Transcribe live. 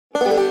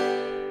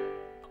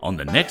On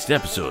the next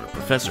episode of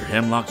Professor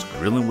Hemlock's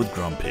Grillin' with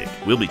Grumpig,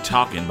 we'll be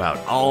talking about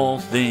all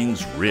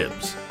things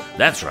ribs.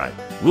 That's right,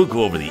 we'll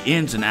go over the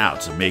ins and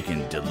outs of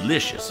making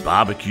delicious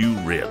barbecue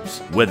ribs.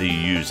 Whether you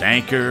use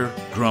Anchor,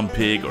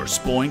 Grumpig, or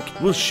Spoink,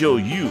 we'll show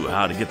you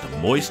how to get the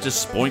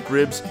moistest Spoink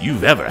ribs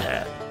you've ever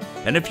had.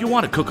 And if you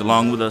want to cook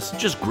along with us,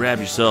 just grab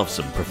yourself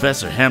some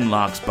Professor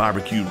Hemlock's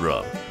barbecue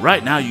rub.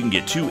 Right now you can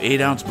get 2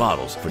 8-ounce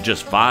bottles for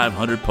just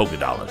 500 polka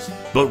dollars.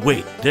 But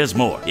wait, there's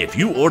more. If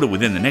you order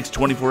within the next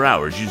 24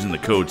 hours using the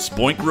code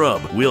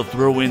SPOINKRUB, we'll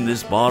throw in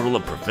this bottle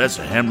of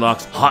Professor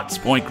Hemlock's Hot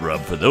Spoink Rub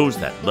for those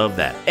that love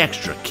that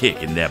extra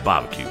kick in their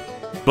barbecue.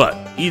 But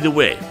either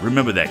way,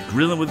 remember that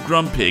Grillin' with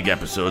Grumpig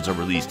episodes are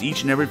released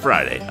each and every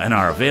Friday and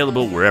are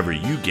available wherever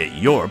you get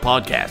your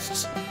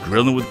podcasts.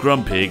 Grillin' with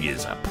Grumpig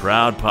is a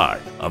proud part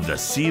of the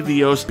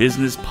Celios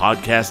Business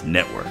Podcast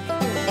Network.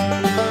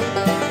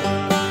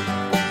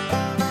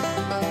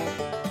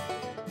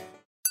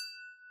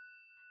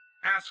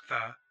 Ask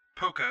the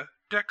Polka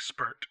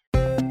Dexpert.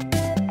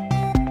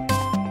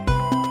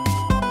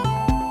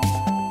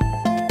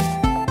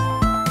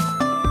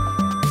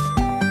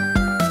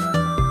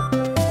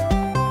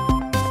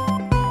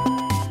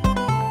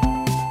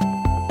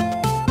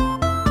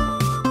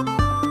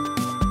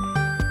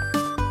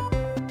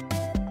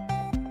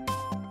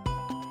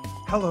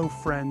 Hello,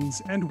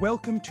 friends, and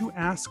welcome to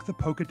Ask the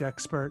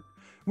Pokedexpert,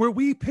 where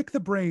we pick the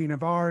brain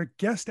of our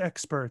guest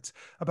experts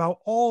about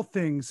all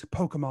things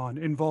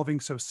Pokemon involving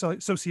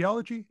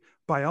sociology,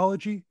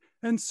 biology,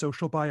 and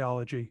social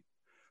biology.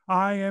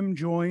 I am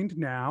joined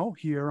now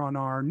here on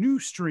our new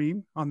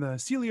stream on the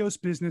Celios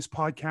Business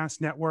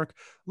Podcast Network,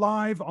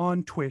 live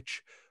on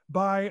Twitch,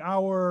 by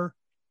our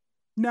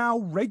now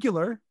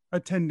regular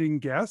attending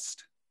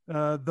guest,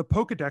 the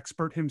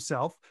Pokedexpert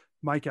himself,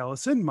 Mike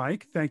Ellison.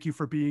 Mike, thank you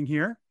for being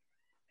here.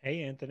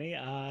 Hey, Anthony.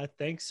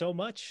 Thanks so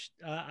much.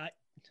 I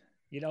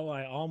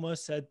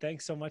almost said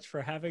thanks so much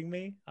for having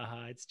me.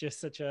 It's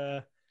just such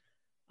an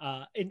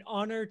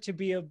honor to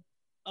be a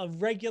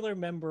regular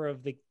member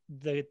of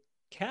the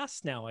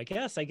cast now, I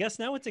guess. I guess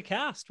now it's a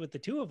cast with the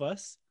two of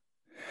us.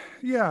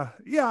 Yeah.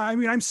 I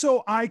mean,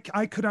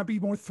 I could not be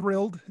more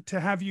thrilled to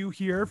have you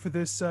here for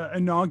this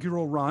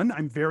inaugural run.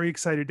 I'm very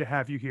excited to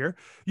have you here.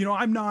 You know,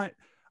 I'm not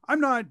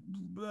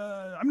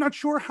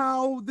sure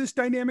how this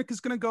dynamic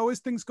is going to go as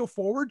things go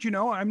forward. You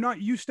know, I'm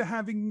not used to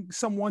having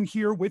someone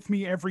here with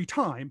me every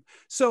time.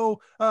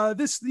 So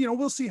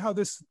we'll see how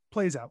this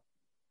plays out.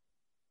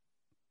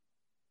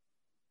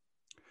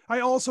 I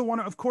also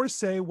want to, of course,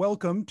 say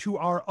welcome to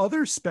our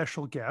other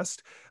special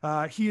guest.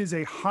 He is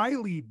a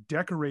highly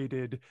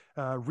decorated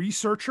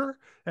researcher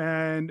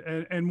and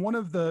one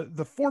of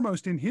the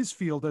foremost in his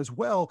field as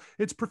well.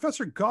 It's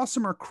Professor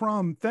Gossamer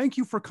Crumb. Thank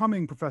you for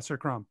coming, Professor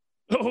Crumb.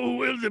 Oh,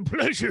 well, the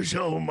pleasure's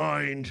all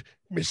mine,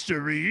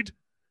 Mr. Reed.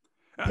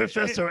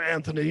 Professor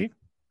Anthony.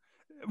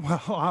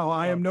 Well,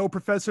 I am no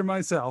professor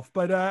myself,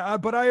 but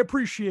I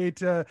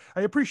appreciate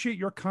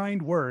your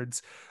kind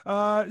words.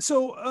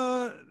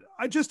 So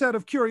I just out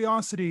of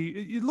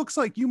curiosity, it looks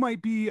like you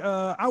might be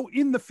out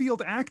in the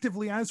field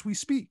actively as we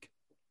speak.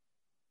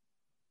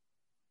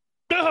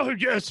 Oh,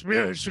 yes.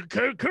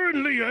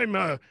 Currently, I'm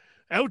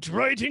out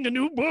writing a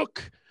new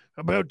book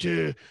about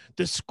the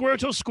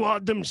Squirtle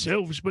Squad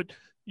themselves, but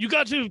you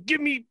got to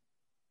give me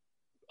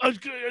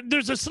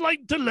there's a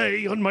slight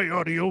delay on my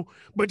audio,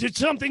 but it's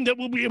something that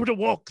we'll be able to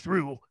walk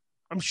through.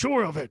 I'm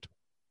sure of it.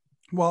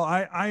 Well,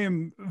 I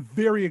am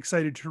very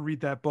excited to read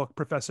that book,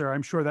 Professor.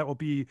 I'm sure that will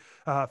be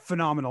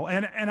phenomenal.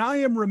 And I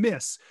am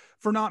remiss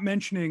for not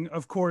mentioning,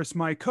 of course,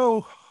 my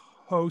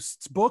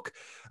co-host's book.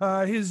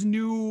 His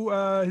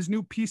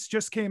new piece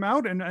just came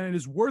out and it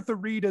is worth a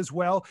read as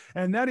well.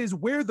 And that is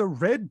Where the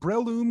Red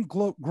Breloom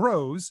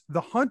Grows,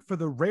 The Hunt for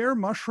the Rare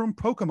Mushroom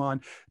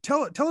Pokemon.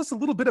 Tell us a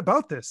little bit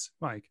about this,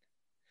 Mike.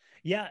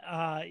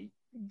 Yeah.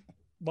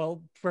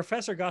 Well,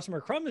 Professor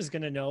Gossamer Crumb is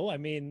going to know. I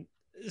mean,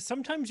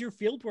 sometimes your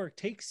fieldwork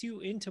takes you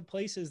into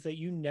places that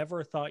you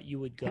never thought you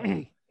would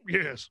go.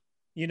 Yes.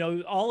 You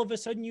know, all of a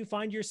sudden you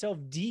find yourself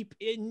deep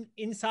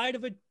inside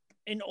of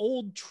an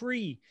old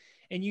tree,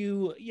 and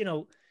you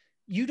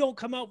don't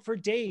come out for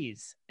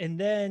days. And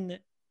then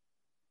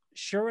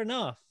sure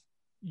enough,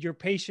 your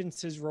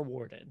patience is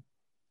rewarded.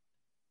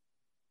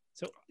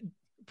 So,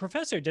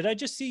 Professor, did I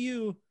just see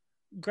you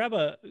grab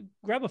a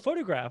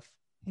photograph?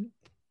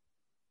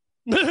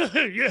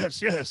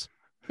 Yes.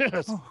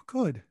 Oh,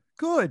 good.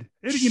 Oh,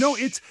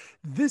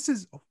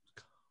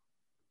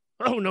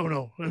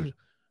 no.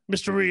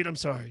 Mr. Reed, I'm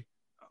sorry.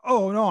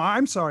 Oh, no,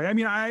 I'm sorry. I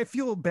mean, I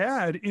feel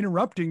bad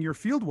interrupting your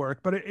fieldwork,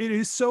 but it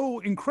is so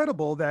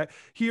incredible that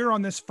here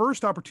on this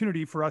first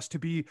opportunity for us to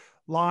be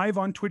live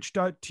on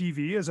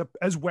twitch.tv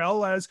as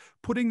well as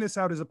putting this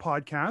out as a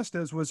podcast,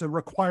 as was a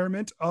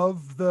requirement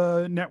of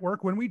the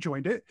network when we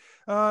joined it,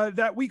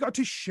 that we got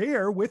to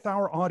share with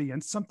our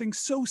audience something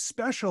so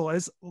special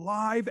as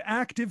live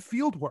active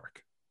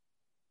fieldwork.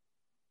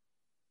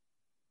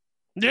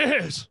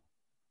 Yes,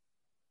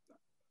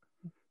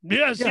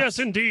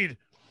 indeed.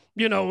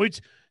 You know,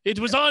 it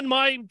was on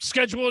my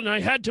schedule and I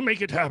had to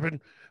make it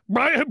happen.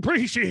 I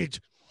appreciate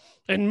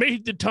and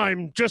made the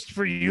time just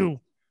for you.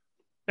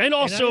 And And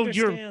I also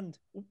your... understand.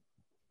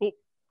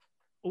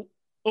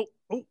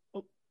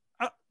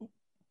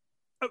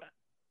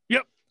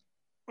 Yep.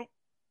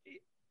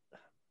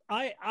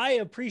 I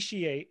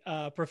appreciate,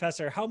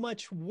 Professor, how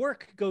much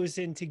work goes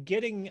into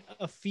getting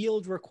a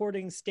field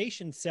recording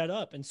station set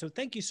up. And so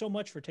thank you so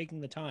much for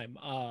taking the time.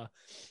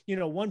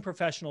 One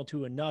professional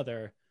to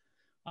another,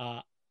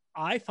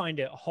 I find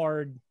it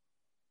hard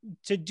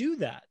to do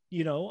that.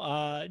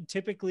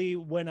 Typically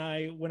when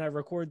I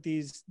record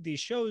these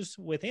shows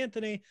with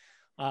Anthony,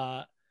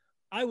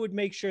 I would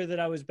make sure that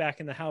I was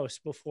back in the house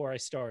before I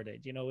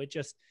started.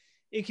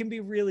 It can be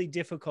really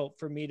difficult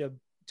for me to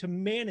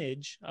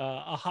manage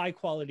a high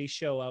quality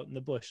show out in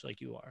the bush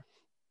like you are.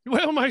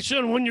 Well, my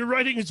son, when you're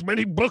writing as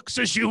many books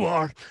as you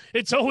are,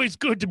 it's always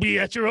good to be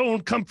at your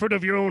own comfort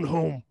of your own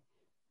home.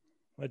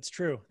 That's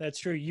true. That's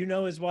true. You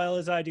know as well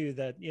as I do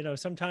that,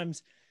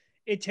 sometimes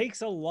it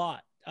takes a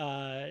lot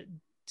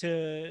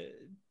to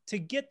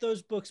get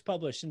those books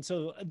published. And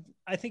so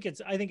I think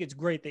it's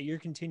great that you're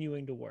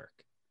continuing to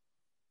work.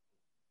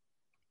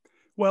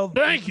 Well,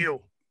 thank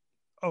you.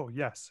 Oh,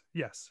 yes.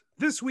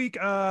 This week,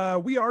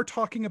 we are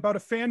talking about a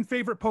fan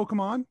favorite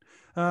Pokemon.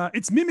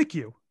 It's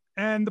Mimikyu.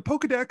 And the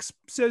Pokedex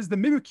says the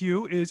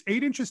Mimikyu is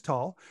 8 inches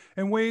tall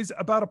and weighs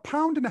about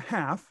 1.5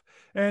 pounds.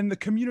 And the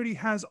community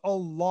has a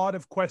lot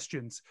of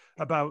questions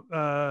about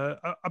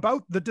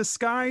the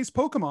disguise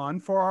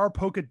Pokemon for our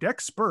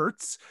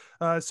Pokedexperts.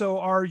 So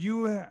are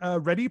you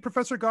ready,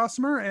 Professor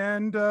Gossamer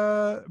and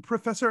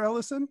Professor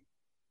Ellison?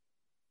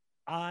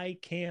 I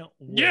can't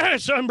wait.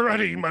 Yes, I'm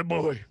ready, my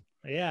boy.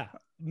 Yeah.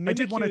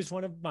 Mimikyu is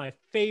one of my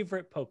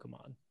favorite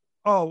Pokemon.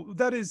 Oh,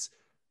 that's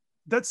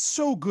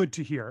so good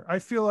to hear. I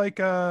feel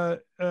like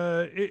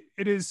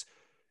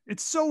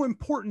it's so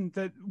important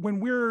that when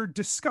we're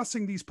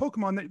discussing these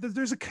Pokemon, that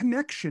there's a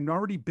connection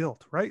already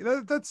built, right?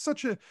 That's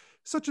such an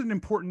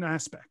important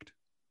aspect.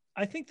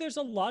 I think there's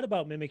a lot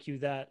about Mimikyu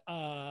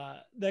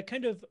that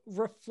kind of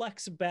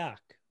reflects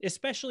back,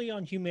 especially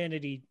on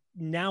humanity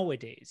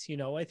nowadays.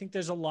 I think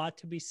there's a lot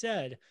to be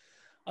said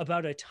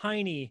about a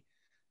tiny,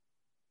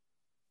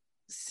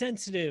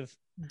 sensitive,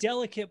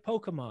 delicate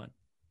Pokemon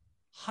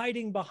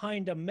hiding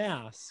behind a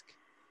mask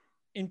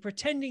and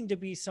pretending to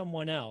be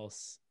someone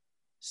else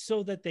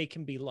so that they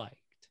can be liked.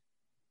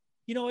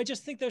 I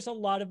just think there's a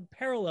lot of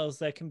parallels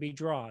that can be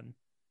drawn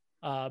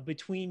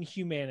between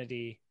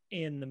humanity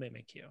and the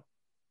Mimikyu.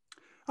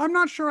 I'm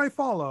not sure I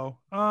follow.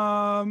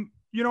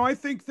 I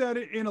think that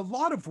in a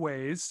lot of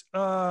ways,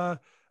 the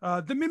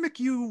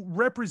Mimikyu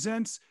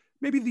represents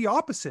maybe the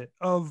opposite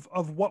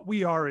of what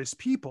we are as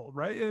people,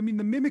 right? I mean,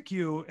 the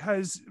Mimikyu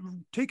has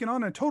taken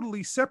on a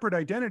totally separate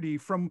identity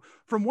from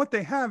what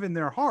they have in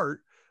their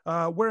heart,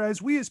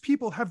 whereas we as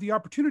people have the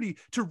opportunity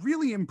to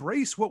really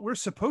embrace what we're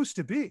supposed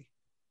to be.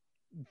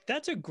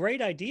 That's a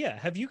great idea.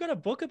 Have you got a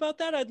book about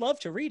that? I'd love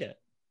to read it.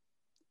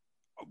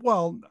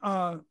 Well,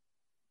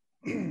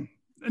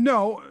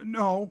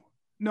 no.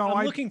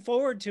 I'm looking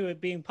forward to it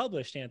being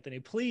published,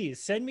 Anthony.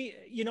 Please send me,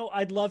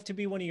 I'd love to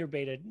be one of your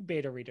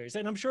beta readers.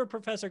 And I'm sure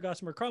Professor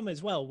Gossamer Crumb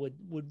as well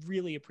would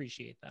really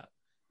appreciate that.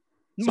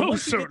 So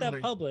once you get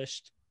that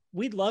published,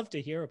 we'd love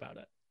to hear about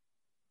it.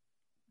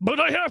 But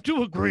I have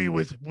to agree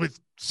with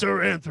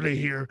Sir Anthony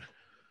here.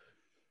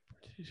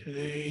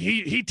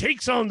 He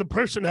takes on the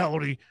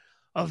personality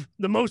of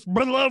the most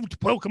beloved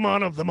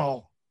Pokemon of them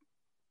all.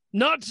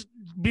 Not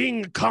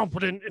being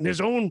confident in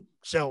his own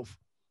self,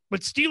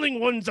 but stealing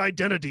one's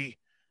identity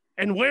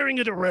and wearing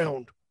it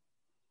around.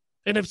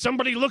 And if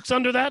somebody looks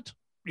under that,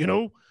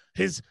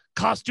 his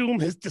costume,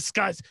 his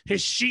disguise,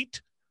 his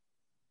sheet,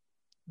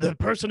 the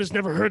person is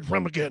never heard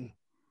from again.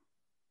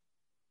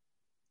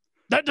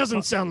 That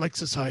doesn't sound like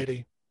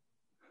society.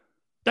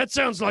 That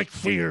sounds like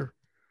fear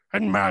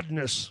and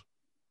madness.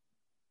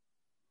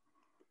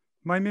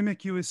 My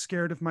Mimikyu is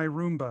scared of my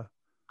Roomba.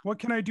 What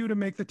can I do to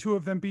make the two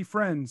of them be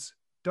friends?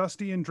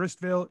 Dusty in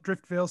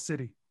Driftvale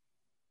City.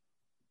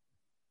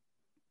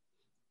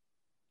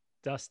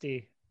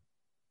 Dusty,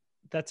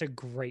 that's a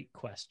great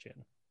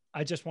question.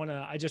 I just want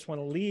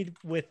to lead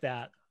with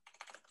that.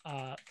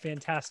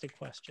 Fantastic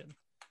question.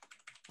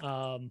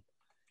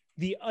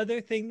 The other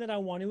thing that I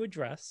want to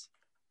address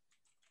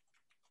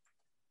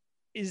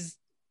is,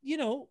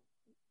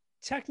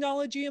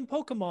 technology and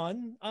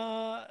Pokemon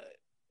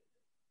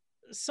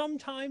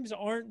sometimes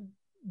aren't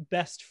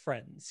best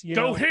friends.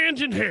 Go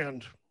hand in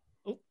hand.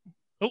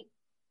 Oh,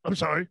 I'm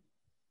sorry.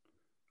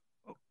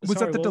 Was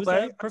that the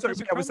delay?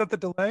 Was that the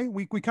delay?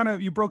 We kind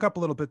of, you broke up a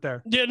little bit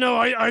there. Yeah, no,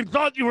 I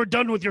thought you were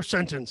done with your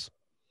sentence.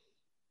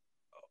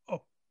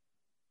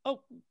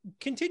 Oh,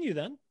 continue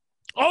then.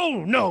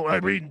 Oh, no, I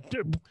mean,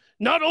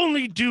 not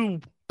only do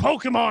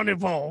Pokemon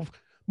evolve,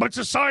 but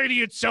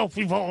society itself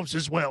evolves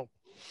as well.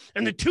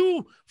 And the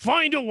two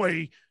find a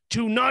way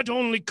to not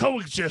only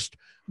coexist,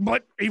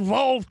 but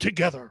evolve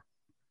together.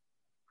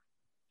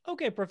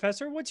 Okay,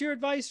 Professor, what's your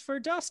advice for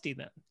Dusty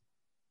then?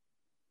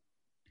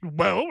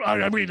 Well,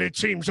 I mean, it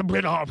seems a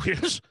bit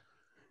obvious.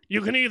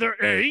 You can either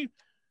A,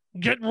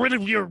 get rid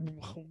of your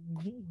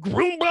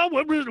Roomba.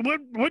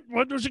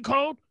 What was it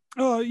called?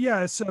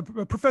 Yes,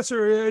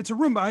 Professor, it's a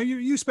room.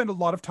 You spend a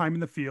lot of time in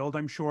the field.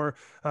 I'm sure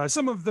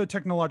some of the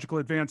technological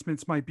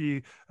advancements might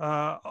be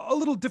a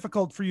little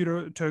difficult for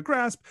you to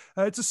grasp.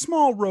 It's a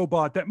small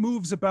robot that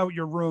moves about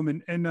your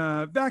room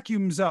and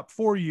vacuums up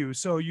for you,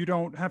 so you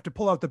don't have to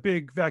pull out the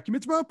big vacuum.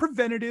 It's about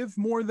preventative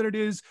more than it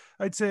is,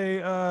 I'd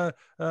say,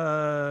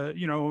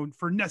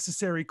 for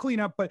necessary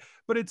cleanup. But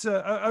it's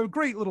a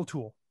great little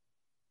tool.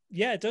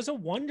 Yeah, it does a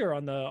wonder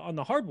on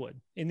the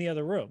hardwood in the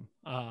other room.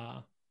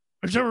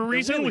 Is there a They're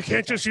reason really we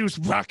can't just use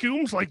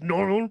vacuums like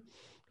normal,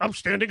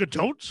 upstanding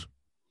adults?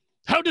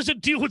 How does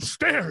it deal with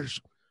stairs?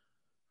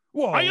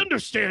 Well, I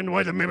understand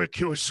why the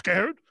Mimikyu is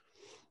scared.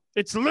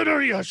 It's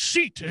literally a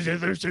sheet. It's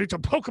a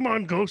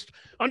Pokemon ghost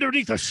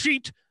underneath a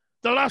sheet.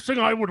 The last thing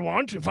I would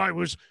want if I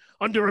was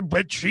under a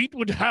bed sheet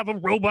would have a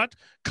robot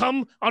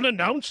come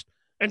unannounced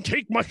and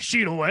take my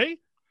sheet away.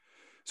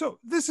 So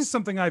this is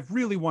something I've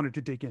really wanted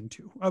to dig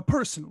into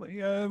personally.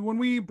 When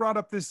we brought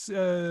up this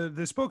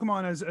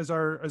Pokemon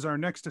as our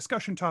next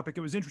discussion topic,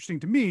 it was interesting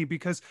to me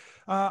because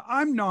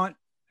I'm not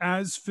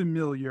as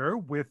familiar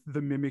with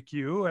the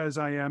Mimikyu as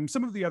I am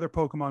some of the other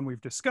Pokemon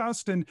we've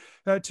discussed, and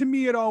to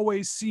me, it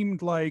always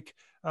seemed like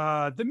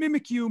the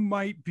Mimikyu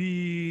might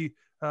be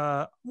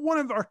one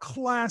of our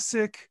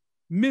classic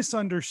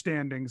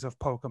misunderstandings of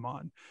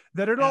Pokemon.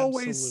 That it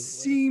always Absolutely.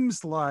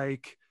 seems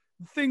like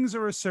things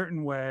are a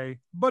certain way,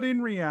 but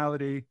in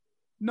reality,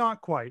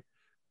 not quite.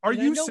 Are And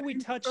you I know saying, we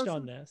touched Professor?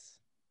 on this.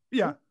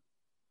 Yeah.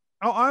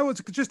 I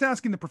was just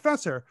asking the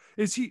professor,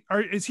 is he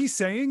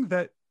saying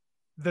that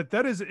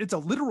it's a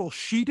literal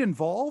sheet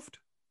involved?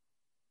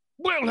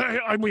 Well,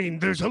 I mean,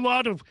 there's a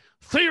lot of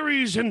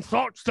theories and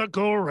thoughts that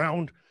go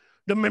around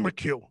the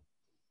Mimikyu.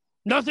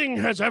 Nothing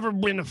has ever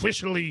been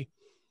officially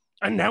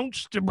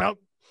announced about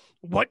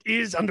what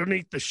is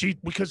underneath the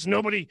sheet because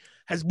nobody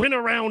has been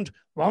around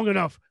long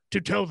enough to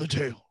tell the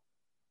tale.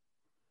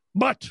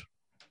 But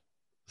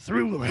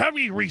through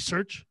heavy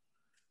research,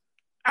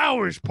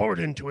 hours poured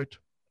into it,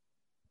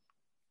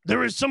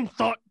 there is some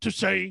thought to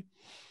say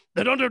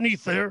that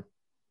underneath there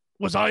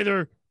was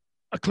either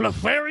a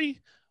Clefairy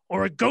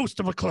or a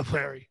ghost of a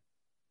Clefairy.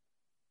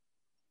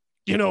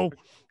 You know,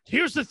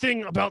 here's the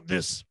thing about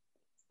this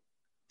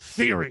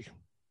theory.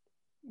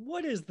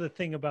 What is the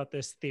thing about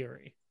this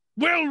theory?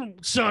 Well,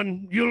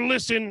 son, you'll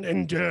listen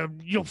and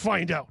you'll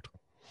find out.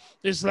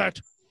 Is that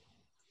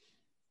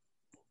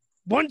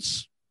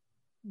once,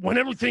 when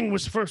everything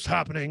was first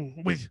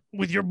happening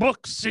with your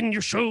books and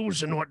your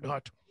shows and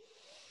whatnot,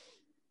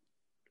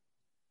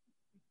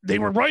 they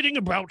were writing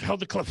about how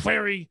the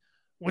Clefairy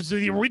was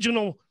the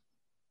original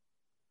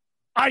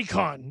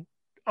icon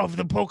of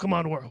the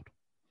Pokemon world.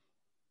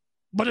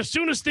 But as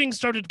soon as things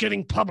started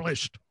getting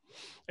published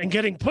and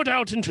getting put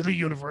out into the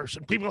universe,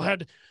 and people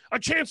had a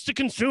chance to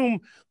consume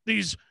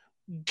these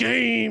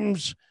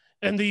games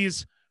and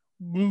these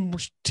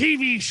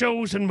TV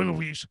shows and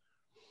movies,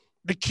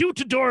 the cute,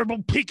 adorable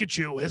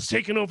Pikachu has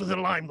taken over the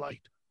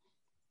limelight,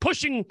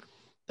 pushing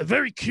the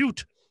very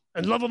cute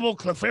and lovable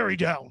Clefairy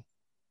down.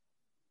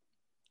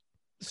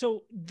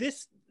 So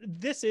this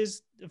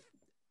is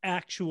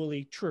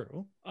actually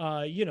true.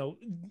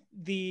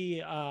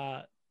 The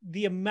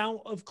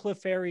amount of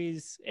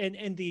Clefairies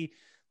and the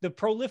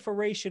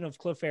proliferation of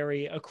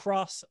Clefairy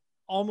across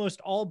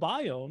almost all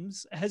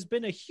biomes has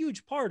been a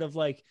huge part of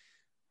like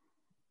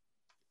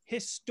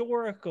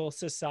historical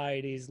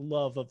society's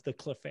love of the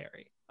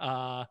Clefairy.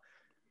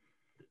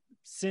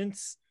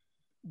 Since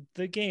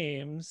the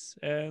games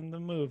and the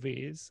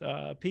movies,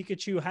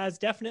 Pikachu has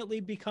definitely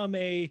become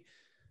a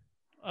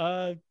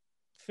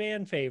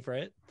fan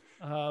favorite.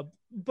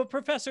 But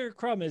Professor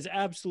Crumb is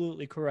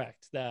absolutely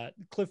correct that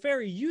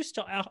Clefairy used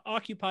to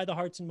occupy the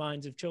hearts and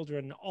minds of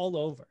children all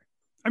over.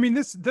 I mean,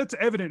 that's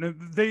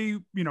evident. They,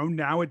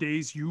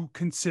 nowadays you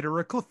consider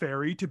a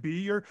Clefairy to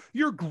be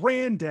your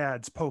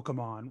granddad's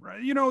Pokemon,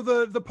 right?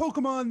 The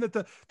Pokemon that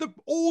the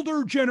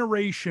older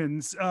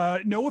generations,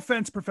 no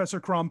offense,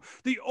 Professor Crumb,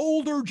 the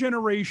older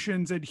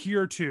generations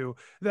adhere to,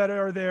 that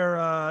are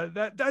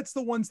that's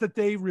the ones that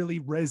they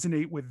really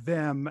resonate with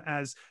them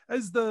as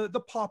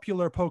the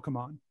popular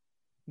Pokemon.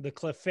 The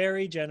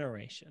Clefairy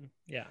generation.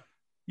 Yeah.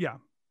 Yeah.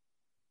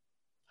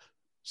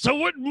 So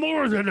what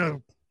more than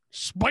a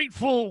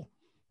spiteful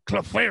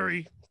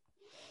Clefairy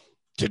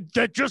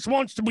that just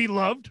wants to be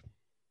loved,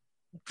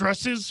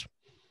 dresses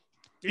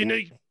in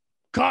a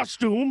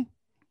costume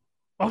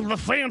of the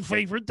fan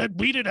favorite that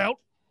beat it out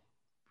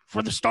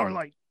for the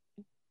Starlight?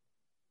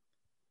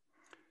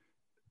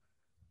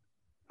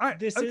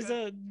 This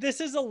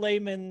is a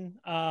layman,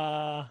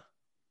 a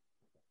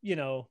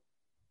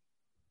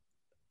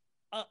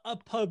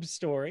pub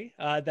story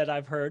that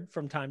I've heard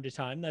from time to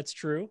time. That's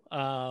true.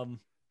 I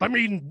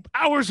mean,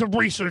 hours of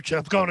research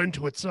have gone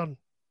into it, son.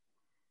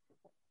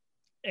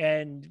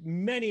 And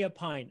many a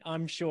pint,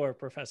 I'm sure,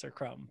 Professor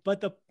Crumb. But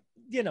the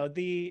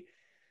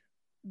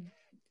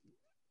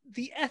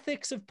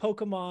ethics of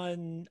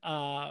Pokemon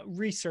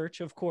research,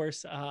 of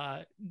course,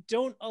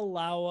 don't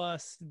allow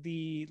us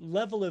the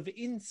level of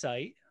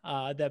insight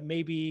that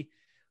maybe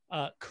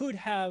could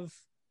have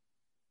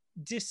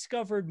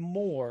discovered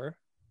more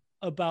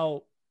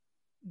about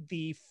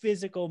the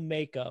physical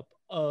makeup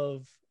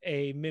of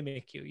a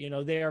Mimikyu. You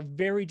know, they are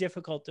very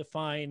difficult to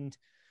find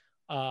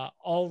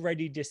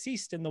already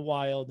deceased in the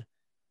wild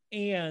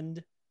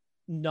and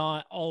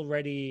not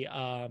already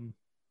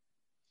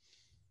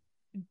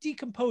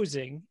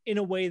decomposing in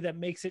a way that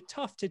makes it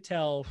tough to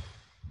tell,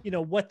 you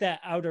know, what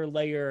that outer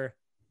layer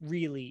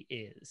really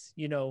is.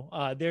 You know,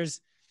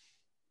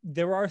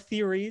 there are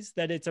theories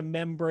that it's a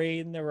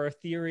membrane. There are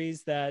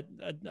theories that,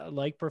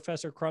 like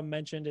Professor Crumb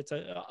mentioned, it's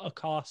a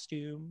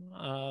costume.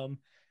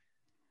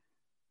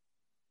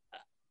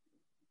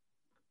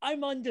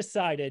 I'm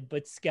undecided,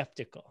 but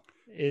skeptical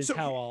is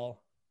how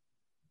I'll.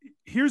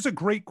 Here's a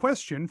great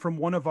question from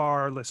one of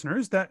our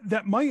listeners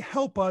that might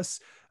help us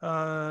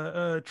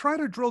try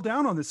to drill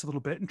down on this a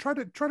little bit and try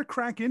to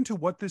crack into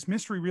what this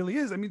mystery really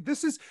is. I mean,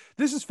 this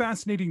is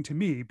fascinating to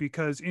me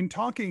because in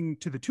talking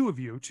to the two of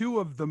you, two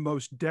of the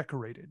most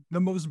decorated,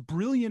 the most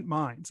brilliant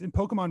minds in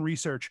Pokemon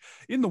research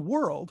in the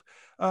world,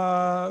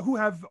 who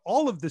have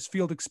all of this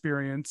field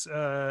experience,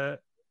 that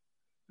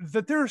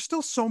there are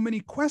still so many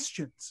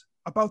questions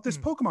about this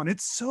Pokemon.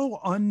 It's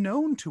so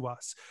unknown to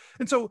us.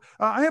 And so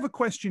I have a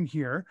question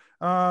here.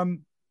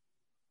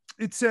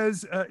 It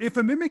says, if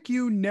a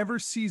Mimikyu never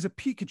sees a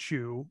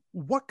Pikachu,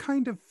 what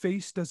kind of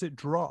face does it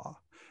draw?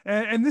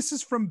 And this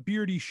is from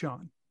Beardy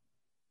Sean.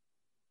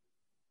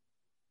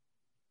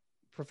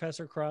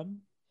 Professor Crumb,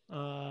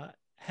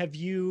 have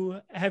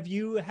you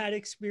had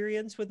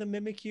experience with a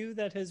Mimikyu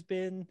that has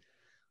been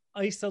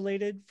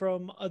isolated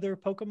from other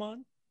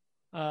Pokemon,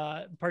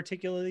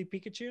 particularly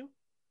Pikachu?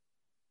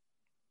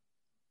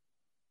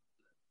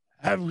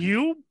 Have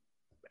you,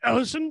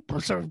 Ellison,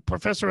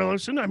 Professor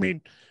Ellison? I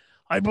mean,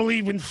 I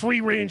believe in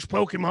free-range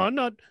Pokemon,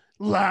 not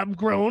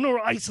lab-grown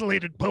or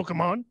isolated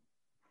Pokemon.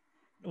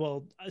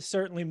 Well,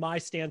 certainly my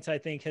stance, I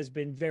think, has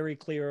been very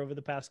clear over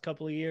the past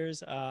couple of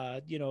years.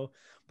 You know,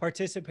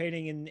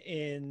 participating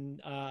in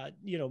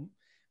you know,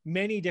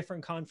 many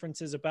different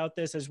conferences about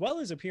this, as well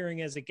as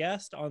appearing as a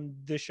guest on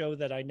the show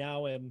that I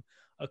now am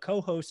a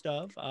co-host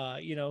of.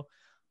 You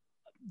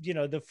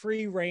know, the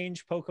free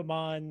range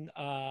Pokemon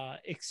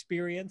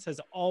experience has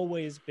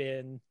always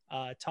been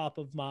top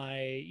of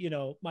my, you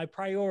know, my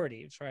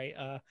priorities, right?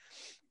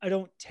 I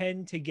don't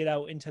tend to get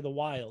out into the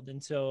wild.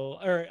 And so,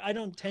 or I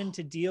don't tend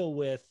to deal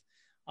with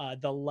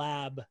the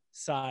lab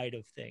side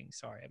of things.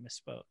 Sorry, I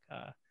misspoke.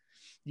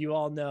 You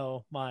all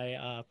know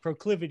my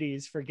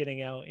proclivities for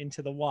getting out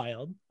into the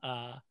wild.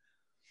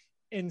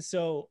 And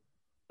so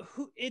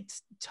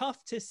it's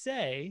tough to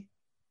say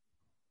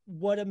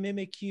what a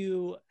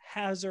Mimikyu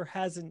has or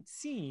hasn't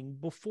seen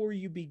before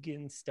you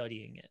begin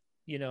studying it.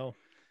 You know,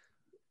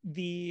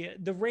 the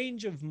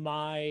range of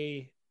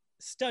my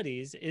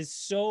studies is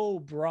so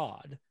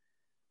broad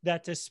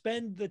that to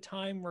spend the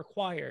time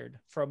required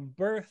from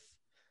birth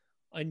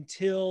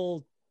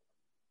until,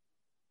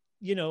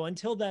 you know,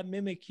 until that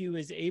Mimikyu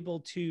is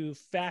able to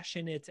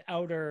fashion its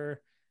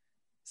outer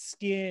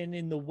skin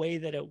in the way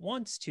that it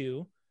wants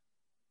to,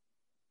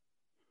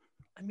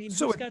 I mean,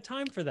 who's got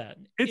time for that?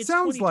 It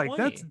sounds like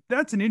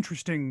that's an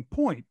interesting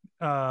point,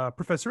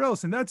 Professor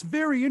Ellison. That's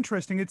very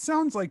interesting. It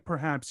sounds like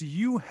perhaps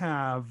you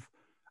have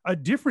a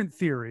different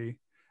theory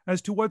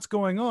as to what's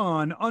going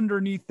on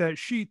underneath that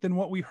sheet than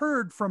what we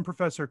heard from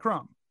Professor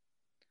Crumb.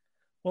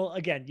 Well,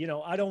 again, you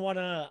know, I don't want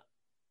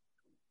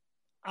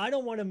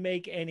to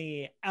make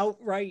any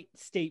outright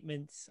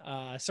statements,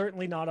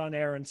 certainly not on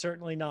air and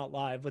certainly not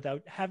live,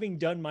 without having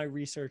done my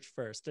research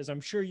first, as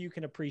I'm sure you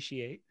can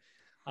appreciate.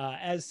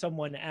 As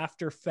someone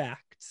after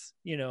facts,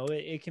 you know,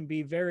 it can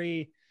be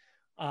very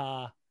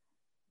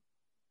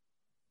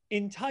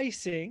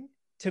enticing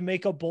to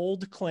make a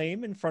bold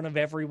claim in front of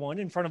everyone,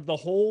 in front of the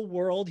whole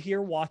world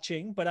here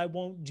watching, but I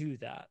won't do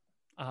that.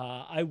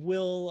 I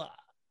will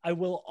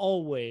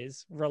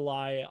always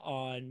rely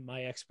on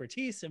my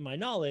expertise and my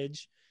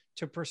knowledge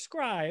to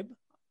prescribe,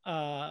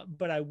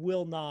 but I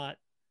will not.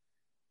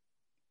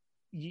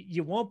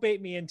 You won't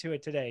bait me into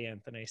it today,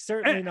 Anthony.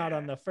 Certainly not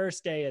on the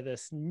first day of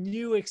this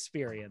new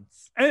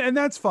experience. And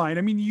that's fine.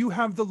 I mean, you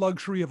have the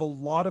luxury of a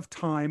lot of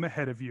time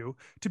ahead of you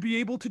to be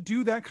able to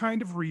do that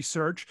kind of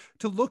research,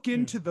 to look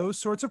into those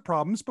sorts of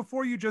problems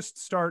before you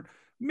just start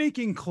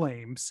making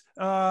claims.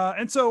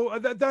 And so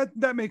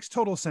that makes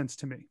total sense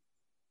to me.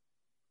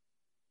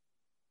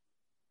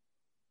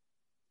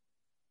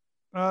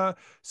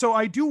 So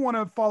I do want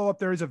to follow up.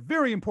 There is a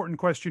very important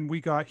question we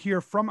got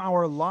here from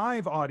our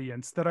live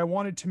audience that I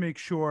wanted to make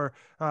sure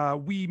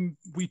we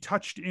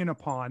touched in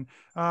upon.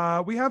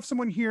 We have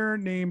someone here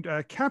named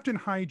Captain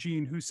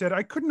Hygiene who said,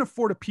 I couldn't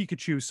afford a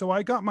Pikachu, so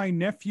I got my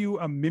nephew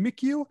a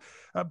Mimikyu,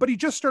 but he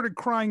just started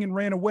crying and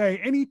ran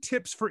away. Any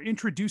tips for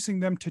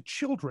introducing them to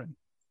children?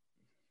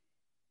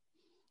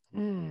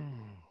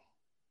 And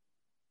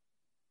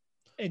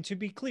to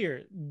be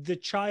clear, the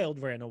child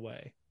ran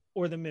away.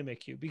 Or the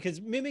Mimikyu,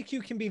 because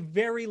Mimikyu can be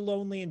very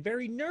lonely and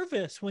very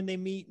nervous when they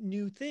meet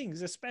new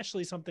things,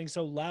 especially something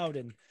so loud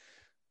and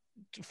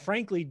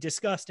frankly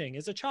disgusting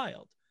as a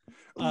child.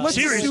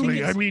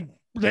 Seriously, I mean,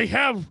 they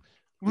have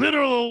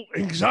literal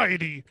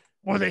anxiety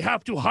where they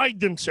have to hide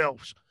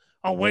themselves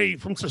away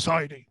from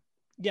society.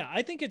 Yeah,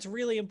 I think it's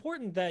really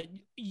important that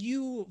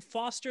you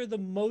foster the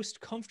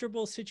most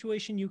comfortable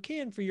situation you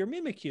can for your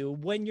Mimikyu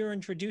when you're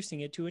introducing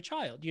it to a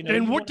child. You know,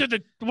 And you what did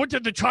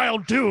the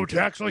child do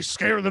to actually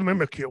scare the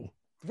Mimikyu?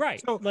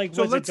 right? So- Like,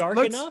 so was it let's- dark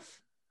let's- enough?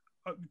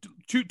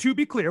 To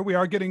be clear, we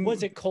are getting.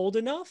 Was it cold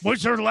enough?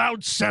 Was there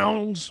loud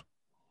sounds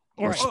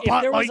or Right. spotlights?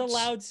 If there was a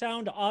loud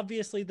sound,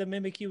 obviously the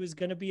Mimikyu is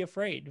going to be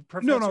afraid.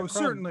 Professor No, Crumb,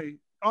 certainly.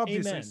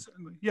 Obviously, Amen.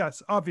 certainly.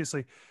 Yes,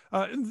 obviously.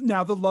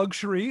 Now the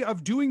luxury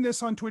of doing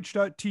this on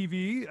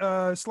twitch.tv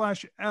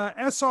slash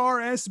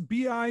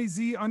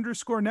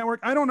SRSBIZ_network.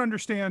 I don't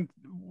understand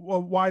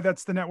why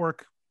that's the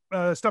network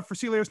stuff for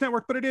Celios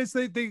Network, but it is.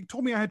 They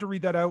told me I had to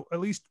read that out at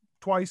least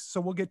twice, so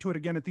we'll get to it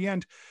again at the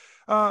end.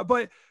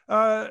 But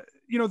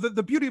you know,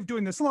 the beauty of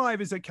doing this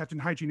live is that Captain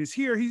Hygiene is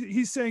here.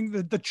 He's saying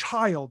that the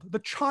child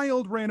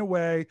ran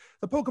away.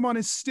 The Pokemon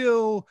is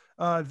still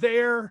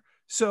there.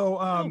 So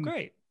Oh,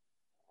 great.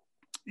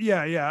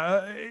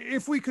 yeah.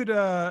 If we could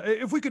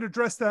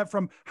address that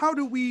from how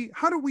do we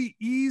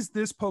ease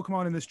this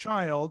Pokemon and this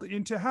child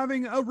into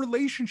having a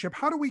relationship?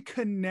 How do we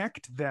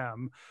connect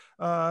them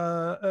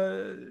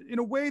in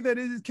a way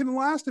that can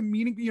last a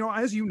meaning? You know,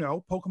 as you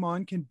know,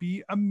 Pokemon can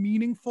be a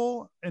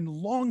meaningful and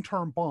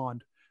long-term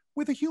bond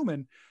with a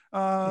human.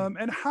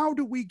 And how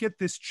do we get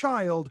this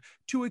child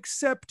to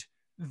accept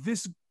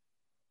this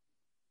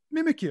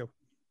Mimikyu?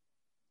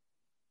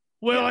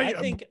 Well, Yeah, I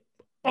think.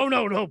 Oh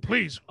no,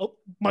 please. Oh,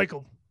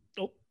 Michael.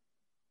 Oh.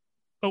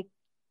 Oh.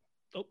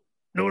 Oh.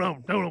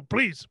 No,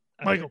 please.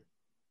 Okay. Michael.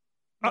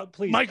 no,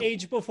 please, Michael.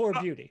 age before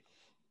beauty.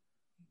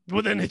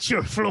 Well, then it's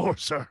your floor,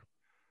 sir.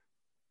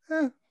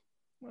 Well,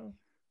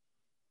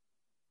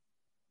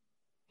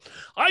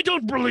 I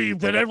don't believe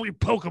that every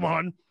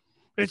Pokemon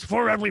is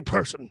for every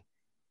person.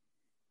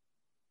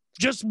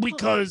 Just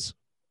because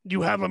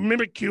you have a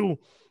Mimikyu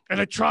and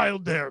a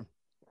child there.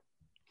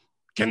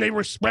 Can they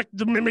respect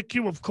the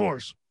Mimikyu? Of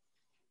course.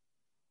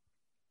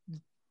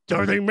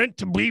 Are they meant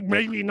to be?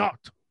 Maybe not.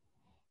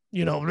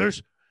 You know,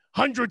 there's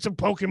hundreds of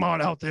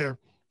Pokemon out there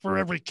for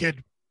every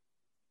kid.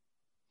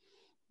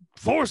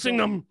 Forcing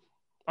them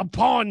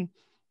upon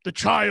the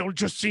child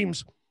just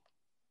seems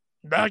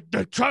that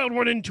the child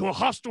went into a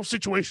hostile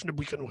situation to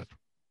begin with.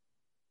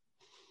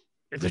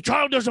 If the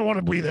child doesn't want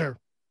to be there,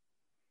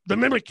 the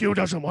Mimikyu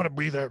doesn't want to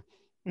be there.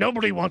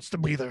 Nobody wants to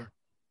be there.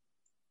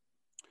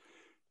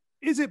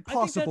 Is it I think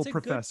possible, that's a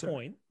Professor? good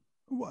point.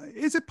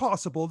 Is it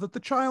possible that the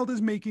child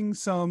is making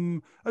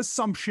some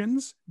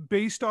assumptions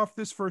based off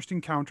this first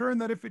encounter,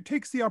 and that if it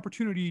takes the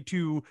opportunity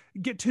to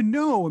get to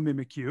know a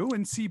Mimikyu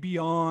and see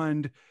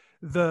beyond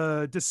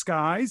the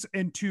disguise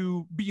and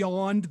to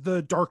beyond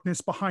the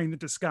darkness behind the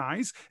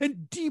disguise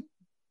and deep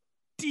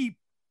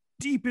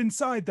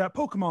inside that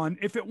Pokemon,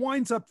 if it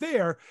winds up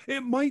there,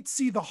 it might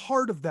see the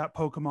heart of that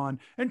Pokemon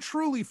and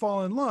truly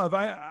fall in love?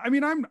 I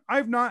mean,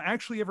 I've not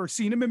actually ever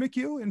seen a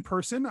Mimikyu in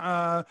person.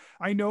 I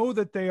know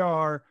that they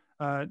are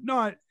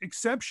not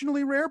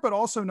exceptionally rare, but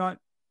also not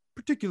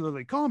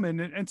particularly common.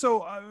 And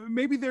so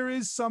maybe there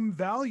is some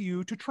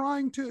value to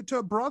trying to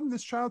broaden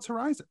this child's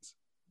horizons.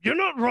 You're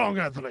not wrong,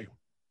 Anthony.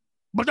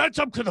 But that's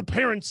up to the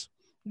parents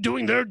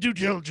doing their due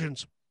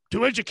diligence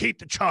to educate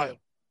the child.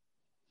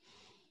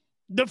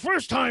 The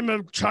first time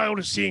a child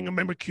is seeing a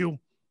Mimikyu,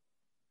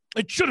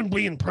 it shouldn't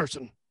be in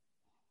person.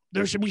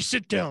 There should be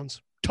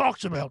sit-downs,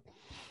 talks about,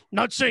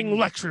 not saying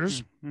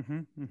lectures,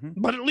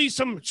 but at least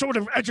some sort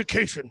of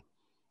education,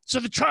 so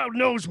the child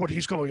knows what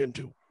he's going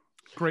into.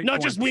 Great Not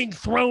point. just being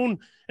thrown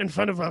in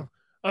front of a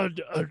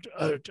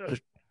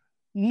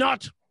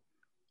not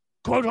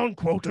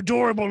quote-unquote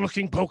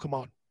adorable-looking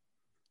Pokemon.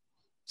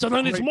 So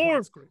then it's Great more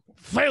points, great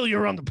points.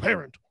 failure on the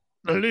parent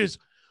than it is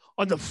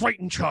on the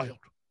frightened child.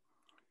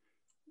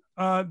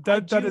 That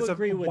do is a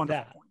agree with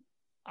wonderful that. point.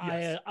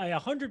 Yes. I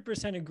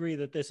 100% agree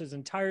that this is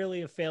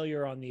entirely a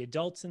failure on the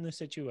adults in the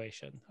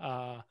situation.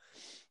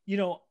 You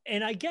know,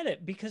 and I get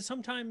it, because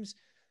sometimes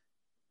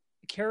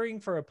caring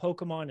for a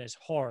Pokemon is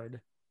hard.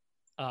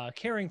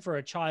 Caring for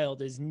a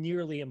child is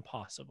nearly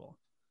impossible.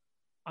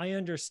 I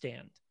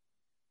understand.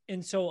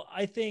 And so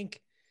I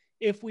think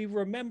if we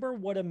remember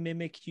what a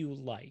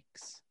Mimikyu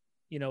likes,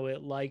 you know,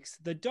 it likes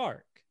the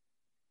dark,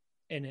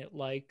 and it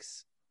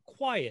likes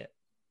quiet,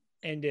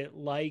 and it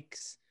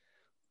likes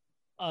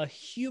a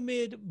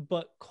humid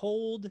but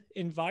cold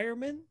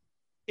environment.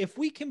 If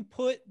we can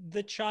put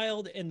the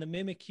child and the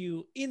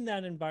Mimikyu in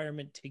that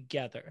environment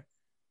together,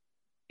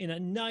 in a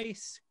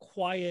nice,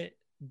 quiet,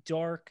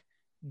 dark,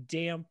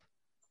 damp,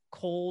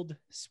 cold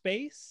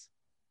space.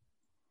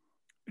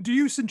 Do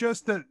you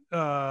suggest that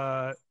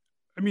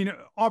I mean,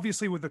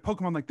 obviously with a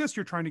Pokemon like this,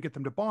 you're trying to get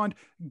them to bond,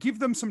 give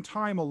them some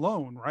time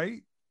alone,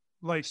 right?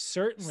 Like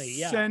Certainly,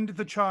 yeah. send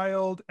the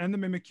child and the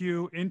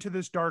Mimikyu into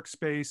this dark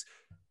space,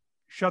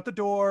 shut the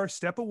door,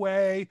 step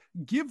away,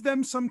 give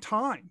them some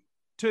time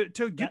to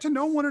get to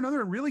know one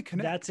another and really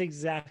connect. That's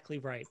exactly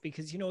right.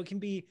 Because, you know, it can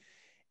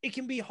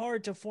be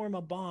hard to form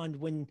a bond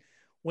when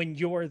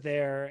you're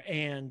there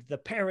and the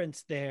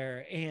parents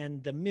there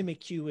and the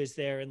Mimikyu is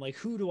there, and like,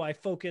 who do I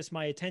focus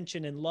my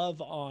attention and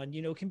love on?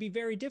 You know, it can be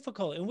very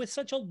difficult. And with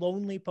such a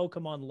lonely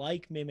Pokemon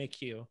like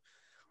Mimikyu,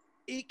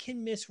 it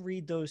can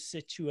misread those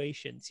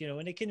situations,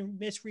 and it can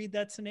misread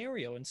that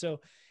scenario. And so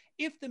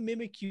if the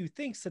Mimikyu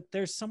thinks that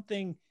there's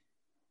something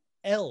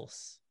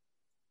else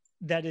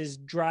that is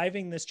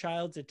driving this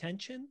child's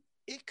attention,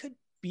 it could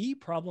be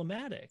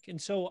problematic.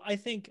 And so I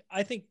think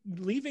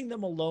leaving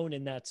them alone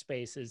in that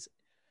space is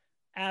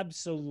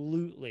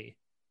absolutely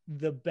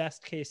the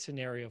best case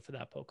scenario for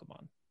that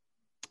Pokemon.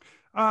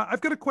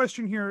 I've got a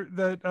question here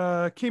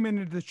that came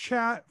into the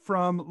chat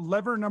from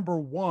Lever Number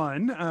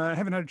One. I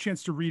haven't had a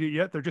chance to read it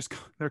yet.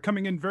 They're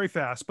coming in very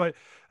fast, but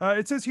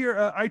it says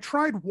here, I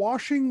tried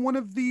washing one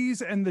of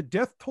these and the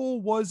death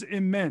toll was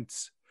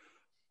immense.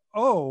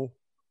 Oh,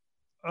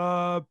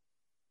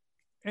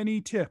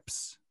 any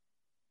tips?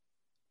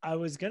 I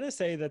was going to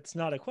say that's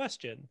not a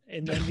question.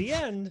 And then the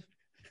end,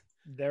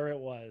 there it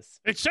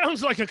was. It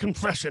sounds like a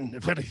confession,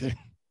 if anything.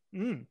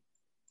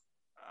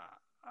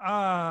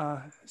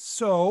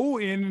 So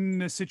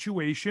in a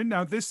situation,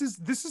 now this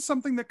is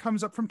something that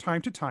comes up from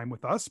time to time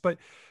with us, but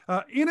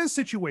in a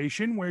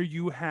situation where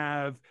you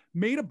have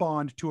made a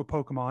bond to a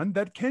Pokemon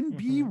that can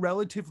be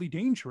relatively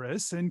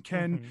dangerous and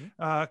can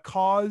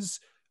cause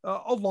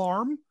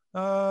alarm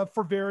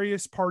for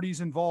various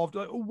parties involved,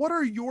 what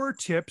are your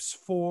tips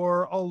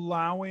for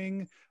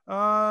allowing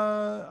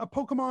a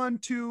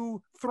Pokemon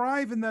to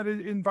thrive in that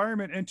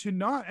environment and to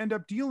not end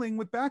up dealing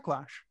with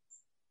backlash?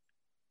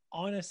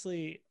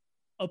 Honestly,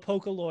 a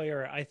Poke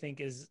Lawyer, I think,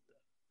 is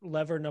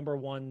Lever Number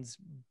One's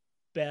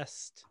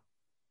best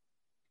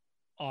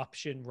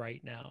option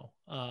right now.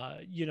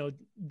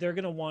 They're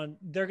gonna want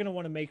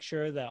to make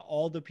sure that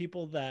all the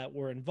people that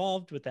were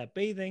involved with that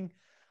bathing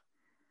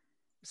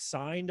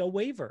signed a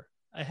waiver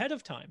ahead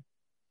of time.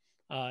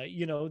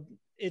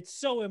 It's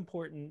so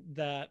important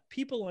that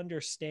people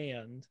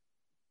understand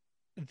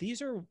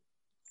these are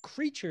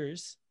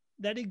creatures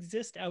that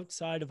exist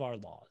outside of our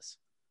laws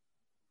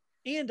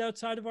and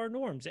outside of our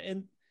norms.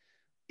 And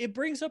it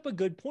brings up a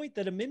good point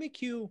that a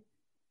Mimikyu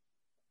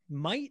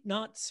might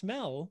not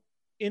smell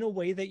in a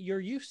way that you're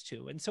used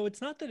to. And so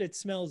it's not that it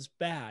smells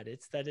bad,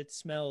 it's that it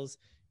smells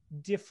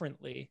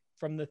differently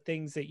from the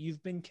things that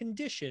you've been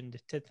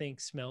conditioned to think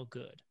smell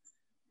good.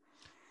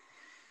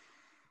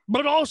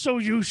 But also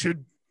you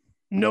should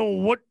know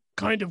what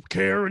kind of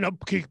care and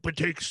upkeep it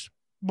takes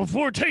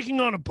before taking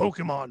on a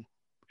Pokemon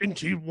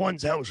into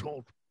one's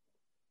household.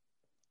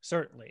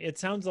 Certainly. It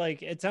sounds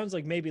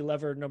like maybe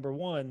Lever Number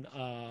One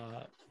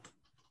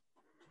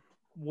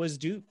was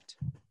duped.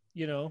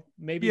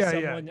 Maybe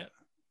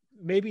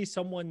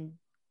someone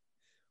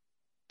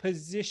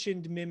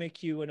positioned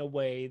Mimikyu in a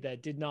way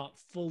that did not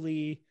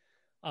fully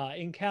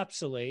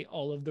encapsulate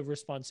all of the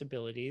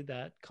responsibility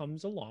that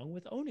comes along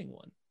with owning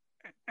one.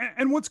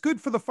 And what's good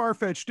for the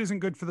Farfetch'd isn't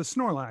good for the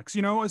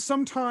Snorlax.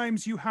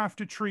 Sometimes you have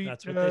to treat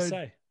That's what they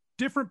say.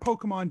 Different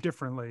Pokemon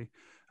differently.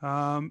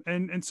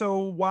 And so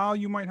while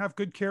you might have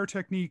good care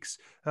techniques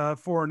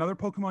for another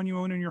Pokemon you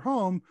own in your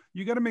home,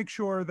 you got to make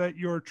sure that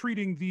you're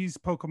treating these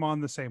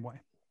Pokemon the same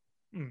way.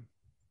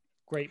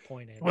 Great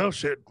point, Andy. Well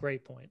said.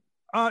 Great point.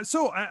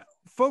 So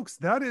folks,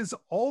 that is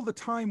all the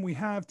time we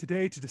have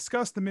today to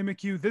discuss the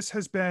Mimikyu. This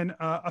has been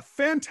a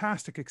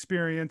fantastic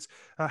experience,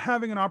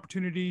 having an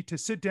opportunity to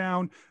sit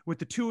down with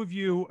the two of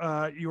you,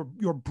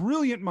 your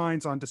brilliant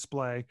minds on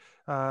display,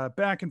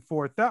 back and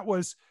forth. That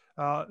was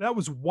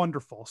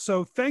wonderful.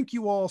 So thank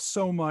you all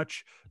so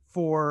much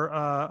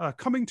for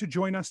coming to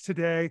join us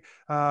today.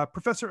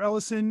 Professor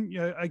Ellison,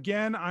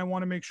 again, I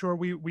want to make sure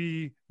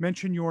we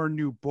mention your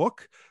new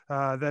book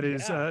that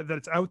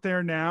it's out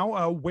there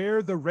now,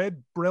 Where the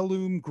Red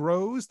Breloom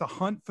Grows, The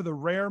Hunt for the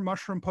Rare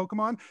Mushroom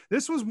Pokemon.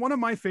 This was one of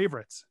my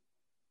favorites.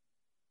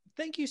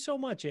 Thank you so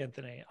much,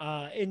 Anthony.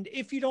 And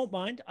if you don't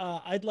mind,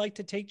 I'd like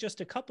to take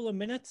just a couple of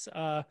minutes.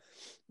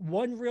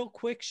 One real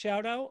quick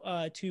shout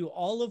out to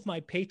all of my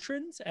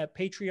patrons at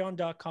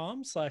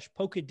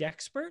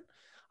patreon.com/Pokedexpert.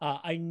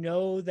 I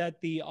know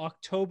that the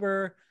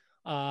October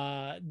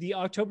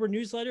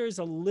newsletter is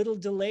a little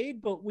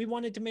delayed, but we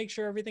wanted to make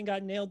sure everything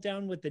got nailed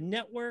down with the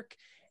network.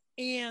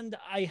 And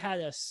I had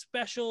a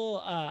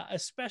special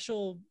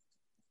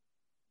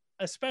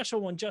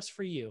one just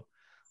for you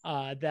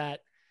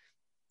that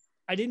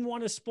I didn't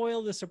want to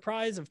spoil the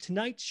surprise of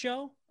tonight's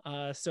show.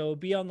 So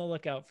be on the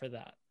lookout for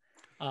that.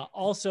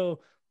 Also,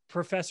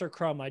 Professor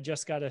Crumb, I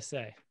just got to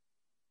say,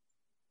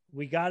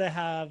 we got to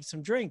have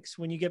some drinks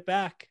when you get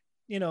back,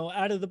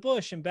 out of the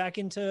bush and back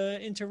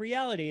into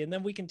reality. And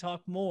then we can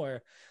talk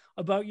more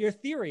about your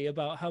theory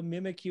about how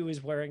Mimikyu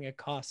is wearing a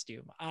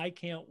costume. I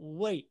can't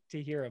wait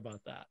to hear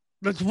about that.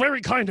 That's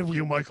very kind of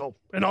you, Michael.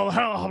 And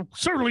I'll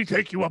certainly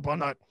take you up on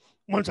that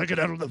once I get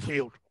out of the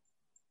field.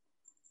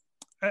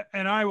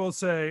 And I will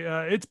say,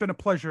 it's been a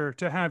pleasure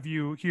to have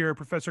you here,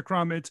 Professor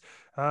Crumb. It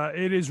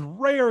is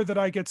rare that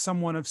I get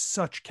someone of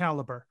such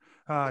caliber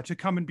to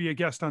come and be a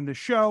guest on this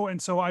show.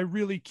 And so I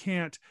really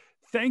can't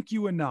thank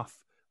you enough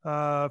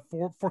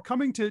for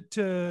coming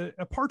to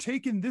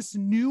partake in this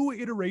new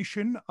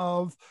iteration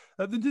of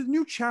the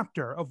new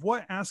chapter of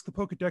what Ask the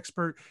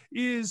Pokedexpert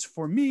is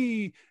for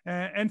me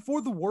and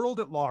for the world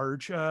at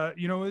large.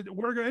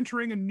 We're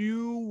entering a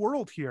new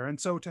world here, and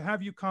so to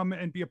have you come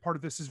and be a part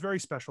of this is very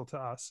special to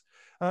us.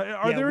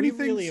 Are there anything?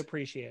 We really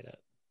appreciate it.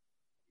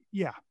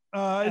 Yeah.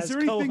 As is there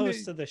anything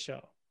co-host of the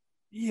show?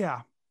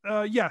 Yeah.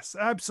 Yes,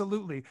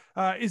 absolutely.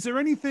 Is there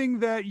anything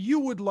that you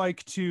would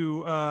like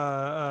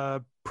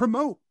to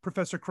promote,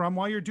 Professor Crumb,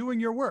 while you're doing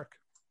your work?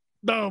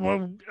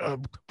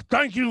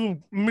 Thank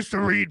you,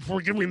 Mr. Reed,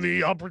 for giving me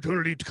the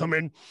opportunity to come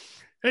in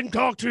and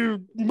talk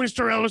to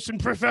Mr. Ellison,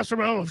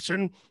 Professor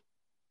Ellison.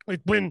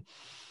 It's been,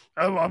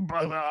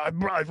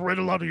 I've read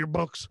a lot of your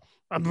books.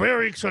 I'm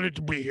very excited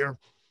to be here.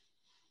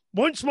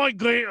 Once my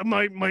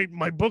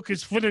book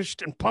is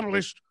finished and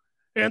published,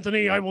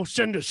 Anthony, I will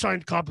send a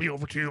signed copy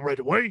over to you right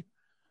away.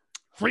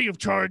 Free of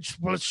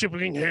charge, plus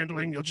shipping and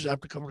handling. You'll just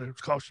have to cover the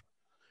cost.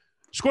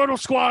 Squirtle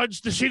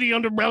squads, the city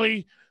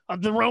underbelly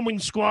of the roaming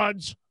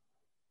squads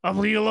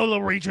of the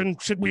Alola region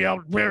should be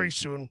out very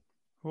soon.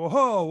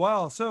 Whoa,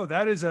 wow. So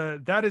that is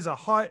a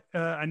hot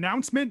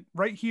announcement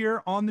right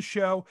here on the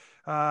show.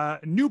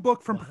 New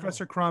book from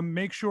Professor Crumb.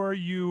 Make sure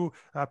you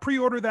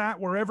pre-order that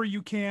wherever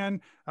you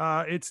can.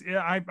 I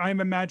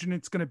imagine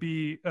it's going to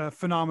be a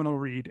phenomenal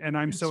read, and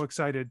I'm so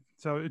excited.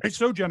 So it's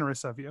so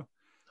generous of you.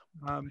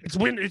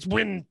 It's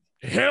been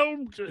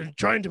held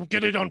trying to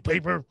get it on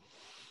paper.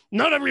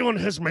 Not everyone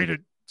has made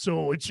it,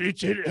 so it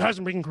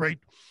hasn't been great.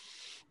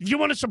 If you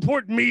want to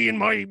support me in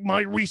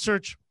my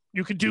research,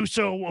 you can do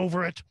so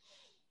over at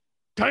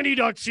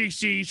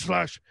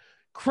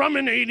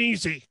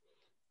tiny.cc/Crummin8easy.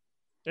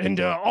 And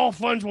all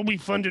funds will be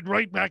funded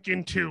right back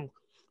into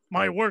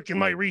my work and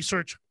my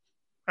research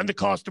and the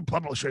cost of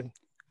publishing.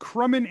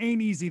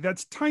 Crummin8easy.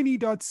 That's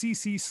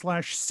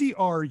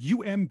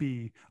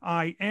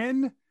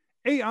tiny.cc/CRUMBIN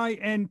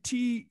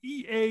AINTEASY.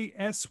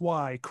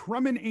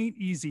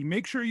 Crummin8easy.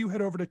 Make sure you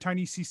head over to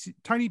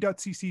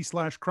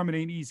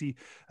tiny.cc/Crummin8easy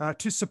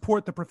to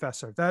support the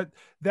professor.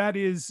 That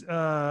is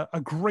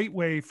a great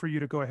way for you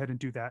to go ahead and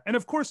do that. And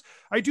of course,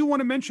 I do want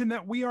to mention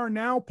that we are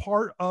now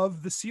part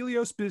of the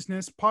Celios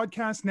Business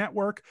Podcast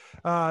Network.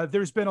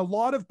 There's been a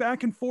lot of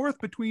back and forth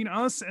between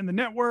us and the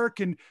network,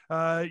 and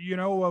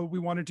we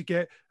wanted to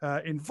get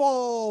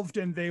involved,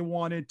 and they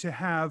wanted to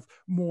have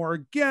more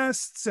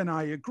guests, and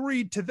I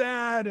agreed to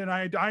that. And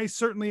I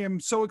certainly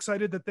am so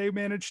excited that they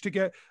managed to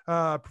get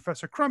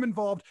Professor Crumb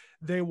involved.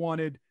 They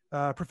wanted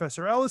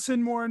Professor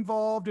Ellison more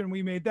involved, and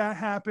we made that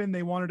happen.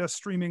 They wanted us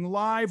streaming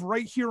live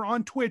right here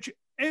on Twitch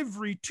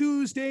every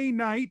Tuesday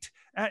night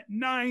at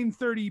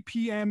 9:30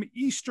 p.m.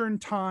 Eastern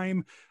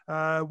time.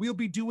 We'll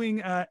be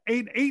doing an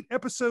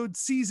 8-episode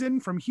season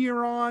from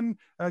here on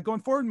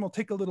going forward, and we'll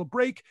take a little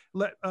break,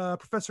 let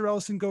Professor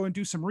Ellison go and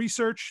do some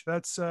research.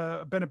 That's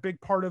been a big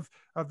part of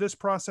this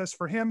process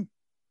for him.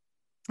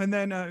 And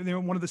then,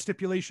 one of the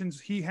stipulations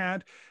he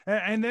had,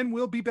 and then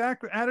we'll be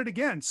back at it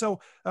again. So,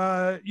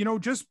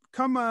 just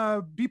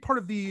come be part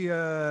of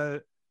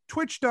the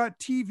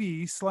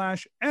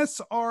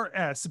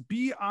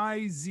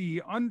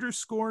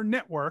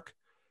twitch.tv/SRSBIZ_network.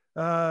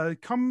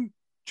 Come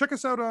check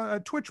us out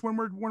on Twitch when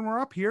we're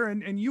up here,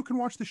 and you can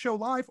watch the show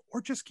live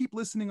or just keep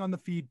listening on the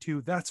feed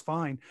too. That's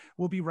fine.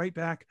 We'll be right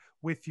back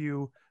with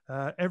you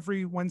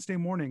every Wednesday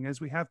morning as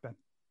we have been.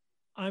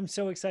 I'm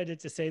so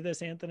excited to say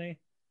this, Anthony.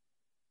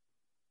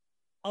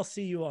 I'll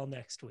see you all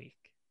next week.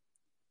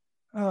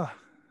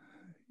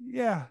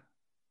 Yeah,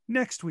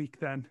 next week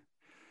then.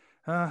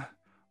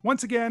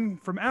 Once again,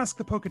 from Ask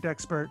the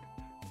Pokedexpert,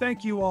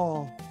 thank you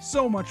all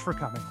so much for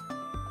coming.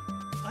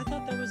 I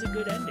thought that was a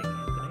good ending,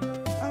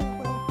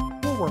 Anthony. Well,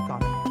 we'll work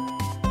on it.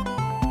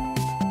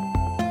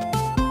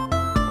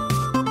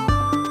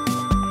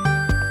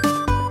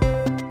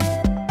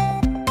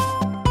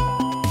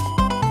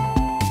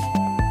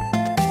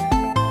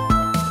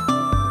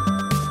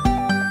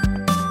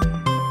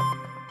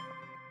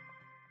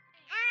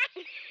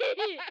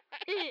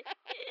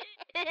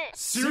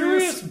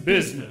 Serious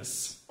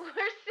business.